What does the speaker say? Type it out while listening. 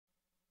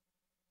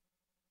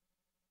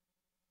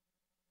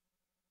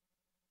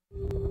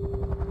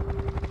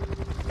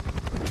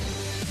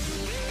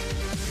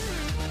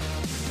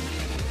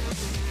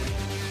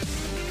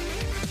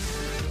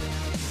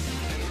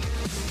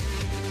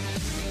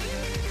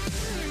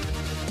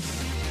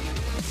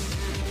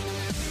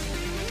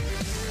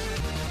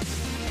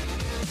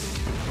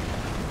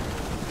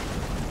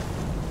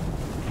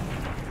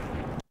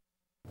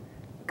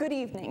Good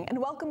evening, and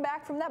welcome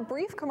back from that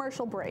brief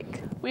commercial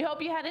break. We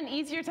hope you had an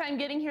easier time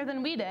getting here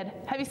than we did.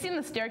 Have you seen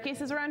the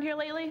staircases around here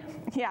lately?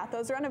 Yeah,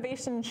 those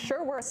renovations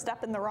sure were a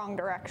step in the wrong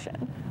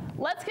direction.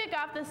 Let's kick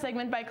off this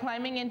segment by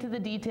climbing into the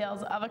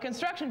details of a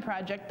construction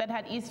project that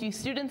had Eastview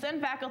students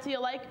and faculty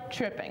alike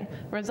tripping,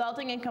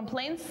 resulting in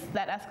complaints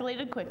that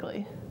escalated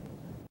quickly.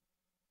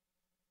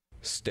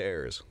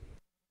 Stairs.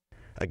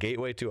 A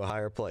gateway to a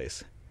higher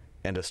place,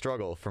 and a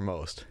struggle for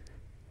most.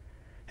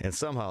 And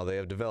somehow they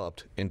have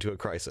developed into a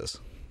crisis.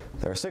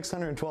 There are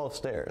 612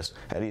 stairs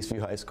at Eastview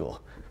High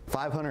School.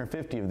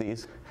 550 of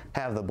these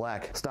have the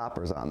black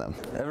stoppers on them.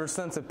 Ever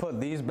since they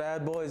put these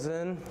bad boys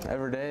in,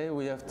 every day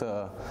we have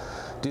to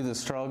do the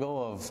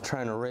struggle of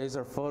trying to raise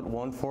our foot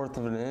 1/4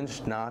 of an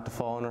inch not to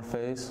fall on our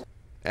face.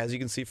 As you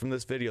can see from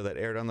this video that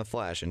aired on The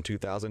Flash in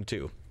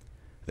 2002,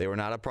 they were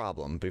not a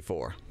problem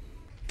before.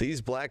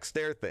 These black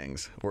stair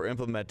things were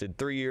implemented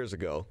 3 years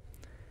ago,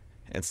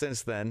 and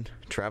since then,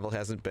 travel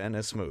hasn't been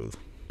as smooth.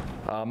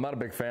 I'm not a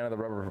big fan of the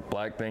rubber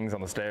black things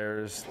on the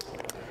stairs.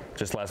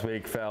 Just last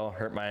week, fell,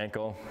 hurt my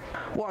ankle.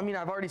 Well, I mean,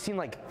 I've already seen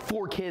like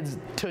 4 kids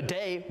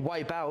today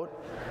wipe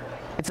out.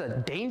 It's a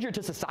danger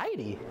to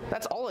society.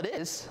 That's all it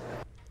is.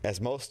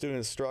 As most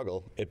students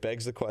struggle, it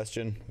begs the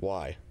question,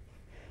 why?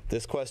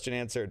 This question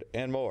answered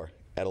and more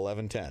at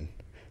 11:10.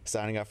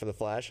 Signing off for The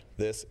Flash,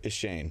 this is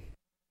Shane.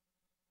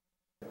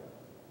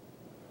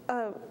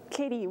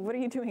 Katie, what are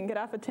you doing? Get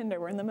off of Tinder.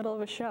 We're in the middle of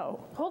a show.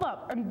 Hold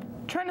up, I'm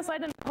trying to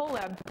slide in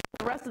Colab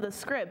the rest of the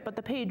script, but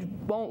the page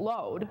won't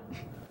load.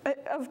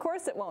 Of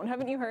course it won't.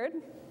 Haven't you heard?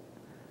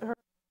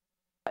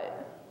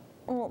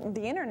 Well,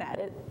 the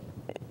internet,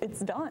 it's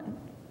done.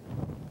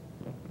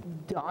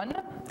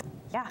 Done?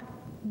 Yeah,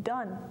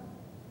 done.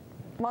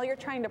 While you're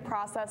trying to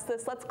process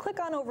this, let's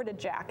click on over to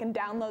Jack and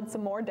download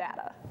some more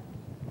data.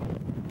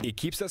 It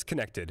keeps us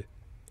connected.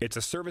 It's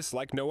a service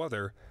like no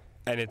other,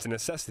 and it's a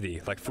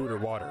necessity like food or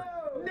water.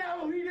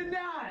 No, he did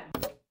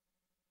not!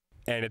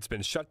 And it's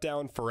been shut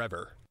down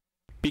forever.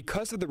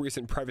 Because of the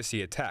recent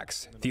privacy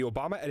attacks, the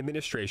Obama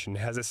administration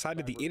has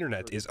decided the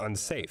internet is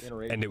unsafe,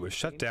 and it was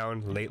shut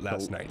down late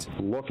last night.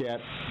 Look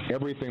at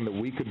everything that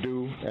we could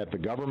do at the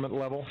government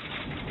level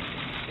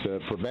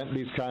to prevent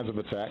these kinds of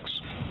attacks.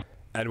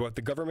 And what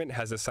the government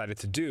has decided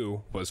to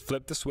do was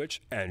flip the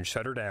switch and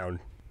shut her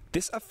down.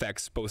 This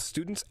affects both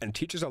students and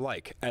teachers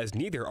alike, as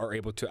neither are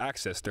able to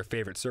access their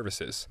favorite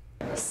services.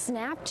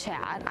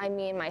 Snapchat, I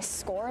mean, my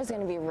score is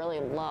going to be really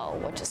low,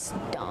 which is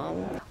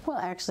dumb. Well,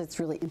 actually, it's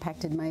really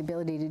impacted my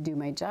ability to do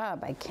my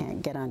job. I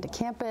can't get onto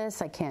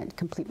campus, I can't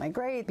complete my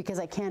grade because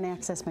I can't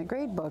access my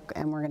grade book,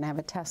 and we're going to have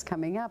a test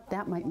coming up.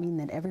 That might mean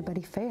that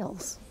everybody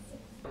fails.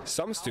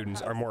 Some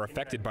students are more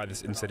affected by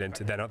this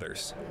incident than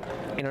others.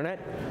 Internet?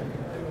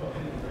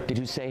 Did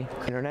you say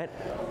internet?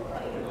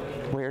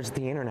 Where's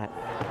the internet?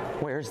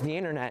 Where's the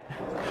internet?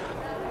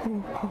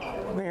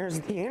 Where's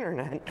the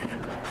internet?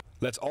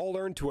 Let's all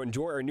learn to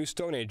enjoy our new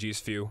Stone Age,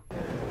 Eastview.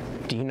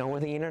 Do you know where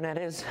the internet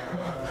is?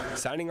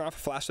 Signing off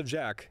Flash of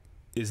Jack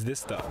is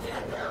this stuff.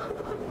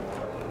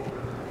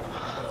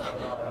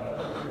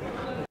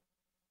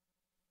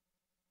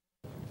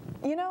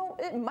 You know,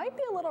 it might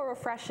be a little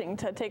refreshing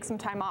to take some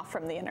time off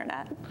from the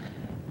internet.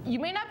 You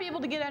may not be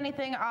able to get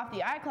anything off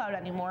the iCloud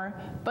anymore,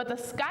 but the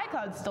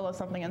SkyCloud still has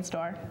something in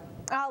store.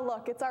 Ah,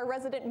 look, it's our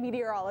resident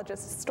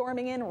meteorologist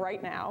storming in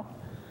right now.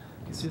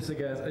 Seriously,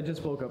 guys, I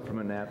just woke up from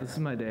a nap. This is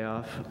my day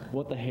off.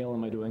 What the hell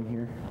am I doing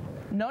here?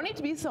 No need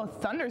to be so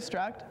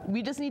thunderstruck.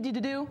 We just need you to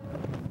do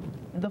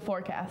the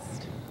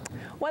forecast.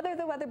 Whether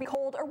the weather be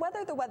cold or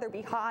whether the weather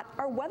be hot,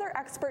 our weather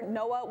expert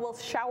Noah will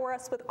shower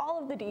us with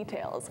all of the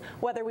details,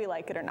 whether we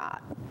like it or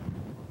not.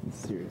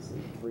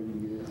 Seriously, 3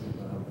 years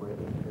out.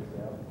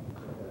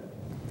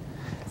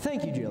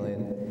 Thank you,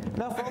 Jillian.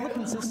 Now, for all the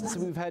consistency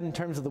we've had in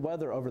terms of the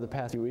weather over the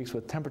past few weeks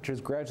with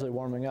temperatures gradually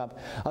warming up,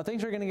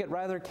 things are going to get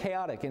rather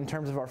chaotic in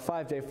terms of our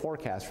 5-day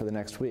forecast for the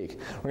next week.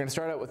 We're going to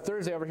start out with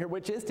Thursday over here,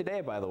 which is today,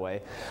 by the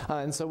way.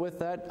 And so with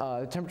that,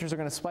 temperatures are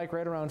going to spike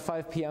right around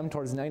 5 p.m.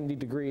 towards 90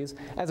 degrees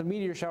as a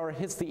meteor shower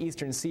hits the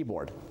eastern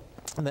seaboard.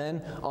 And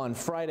then on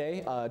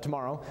Friday,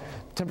 tomorrow,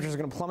 temperatures are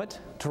going to plummet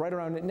to right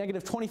around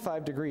negative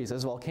 25 degrees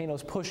as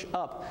volcanoes push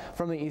up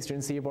from the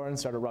eastern seaboard and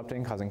start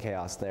erupting, causing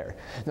chaos there.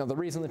 Now, the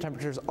reason the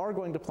temperatures are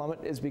going to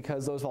plummet is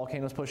because those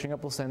volcanoes pushing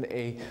up will send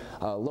a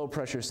low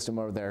pressure system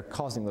over there,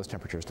 causing those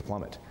temperatures to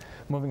plummet.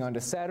 Moving on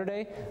to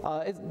Saturday,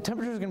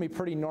 temperatures are going to be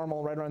pretty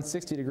normal, right around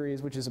 60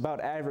 degrees, which is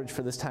about average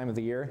for this time of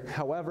the year.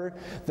 However,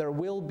 there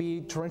will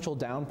be torrential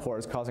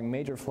downpours causing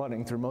major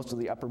flooding through most of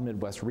the upper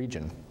Midwest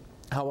region.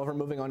 However,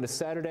 moving on to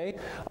Saturday,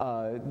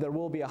 there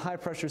will be a high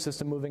pressure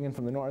system moving in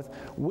from the north,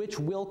 which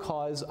will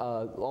cause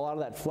a lot of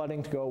that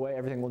flooding to go away.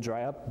 Everything will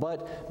dry up.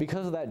 But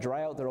because of that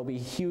dry out, there will be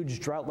huge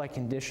drought-like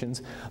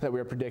conditions that we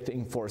are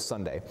predicting for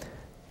Sunday.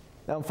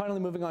 Now, finally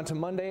moving on to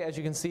Monday, as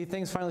you can see,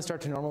 things finally start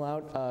to normal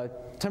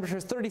out.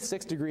 Temperatures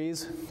 36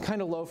 degrees,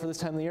 kind of low for this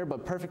time of the year,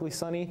 but perfectly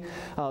sunny.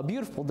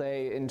 Beautiful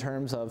day in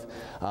terms of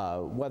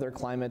weather,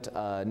 climate,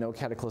 no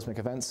cataclysmic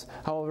events.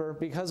 However,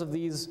 because of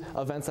these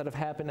events that have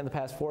happened in the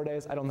past 4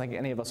 days, I don't think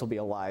any of us will be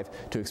alive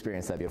to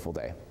experience that beautiful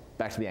day.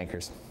 Back to the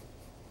anchors.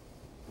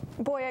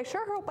 Boy, I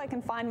sure hope I can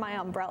find my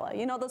umbrella.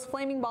 You know, those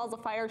flaming balls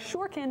of fire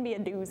sure can be a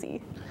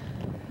doozy.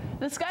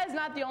 The sky's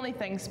not the only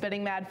thing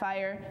spitting mad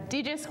fire.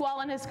 DJ Squall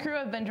and his crew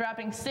have been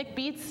dropping sick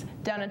beats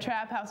down a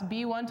trap house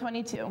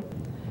B122.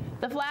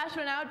 The flash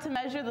went out to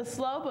measure the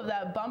slope of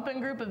that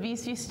bumping group of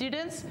Eastview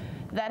students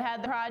that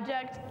had the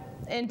project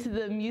into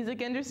the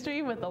music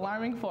industry with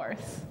alarming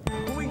force.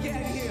 We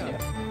get here.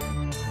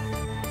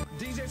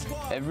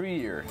 Every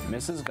year,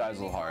 Mrs.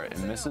 Geiselhart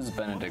and Mrs.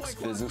 Benedict's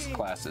physics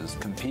classes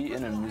compete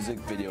in a music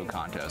video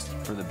contest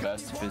for the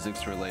best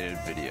physics-related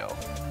video.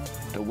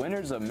 The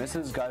winners of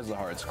Mrs.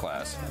 Geiselhart's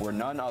class were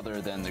none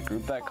other than the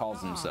group that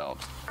calls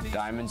themselves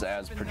Diamonds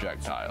as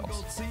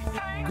Projectiles.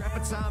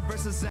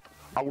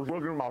 I was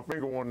looking at my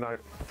finger one night,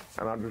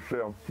 and I just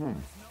said,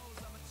 man,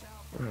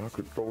 I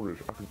could throw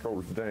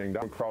this dang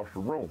down across the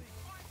room.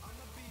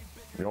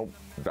 You know,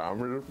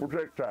 Diamond as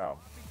Projectile.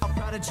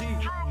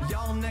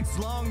 Y'all next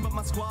long, but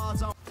my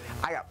squad's on.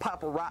 I got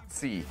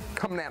paparazzi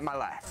coming at my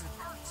life.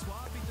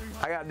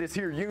 I got this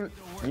here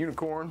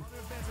unicorn,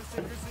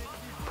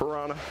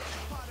 piranha.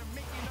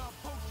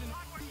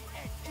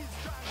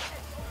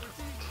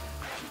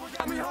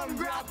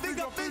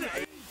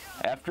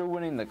 After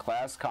winning the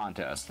class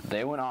contest,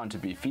 they went on to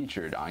be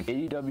featured on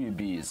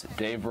KDWB's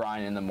Dave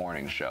Ryan in the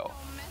Morning Show.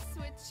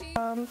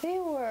 They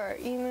were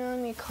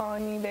emailing me,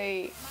 calling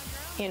me,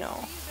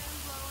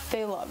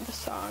 they love the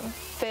song.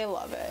 They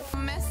love it.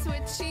 Mess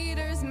with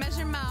cheaters,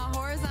 measure my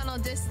horizontal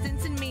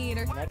distance in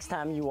meters. Next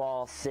time you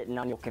all sitting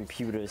on your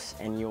computers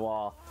and you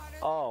all,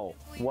 oh,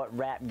 what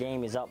rap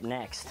game is up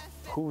next?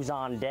 Who's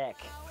on deck?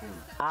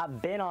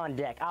 I've been on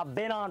deck. I've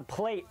been on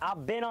plate.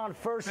 I've been on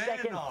first,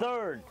 second,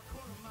 third.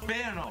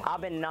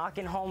 I've been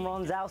knocking home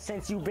runs out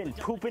since you've been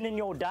pooping in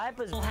your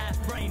diapers.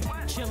 Half brain,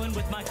 chilling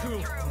with my crew.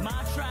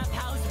 My trap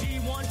house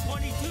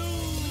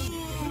B122.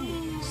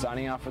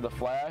 Signing off for The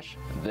Flash,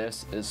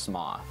 this is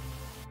SMA.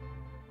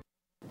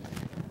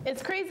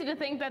 It's crazy to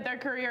think that their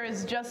career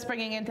is just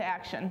springing into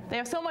action. They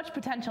have so much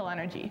potential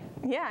energy.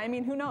 Yeah, I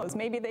mean, who knows?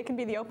 Maybe they can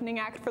be the opening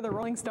act for the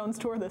Rolling Stones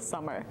tour this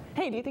summer.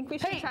 Hey, do you think we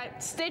should try?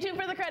 Stay tuned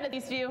for the credits,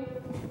 Eastview.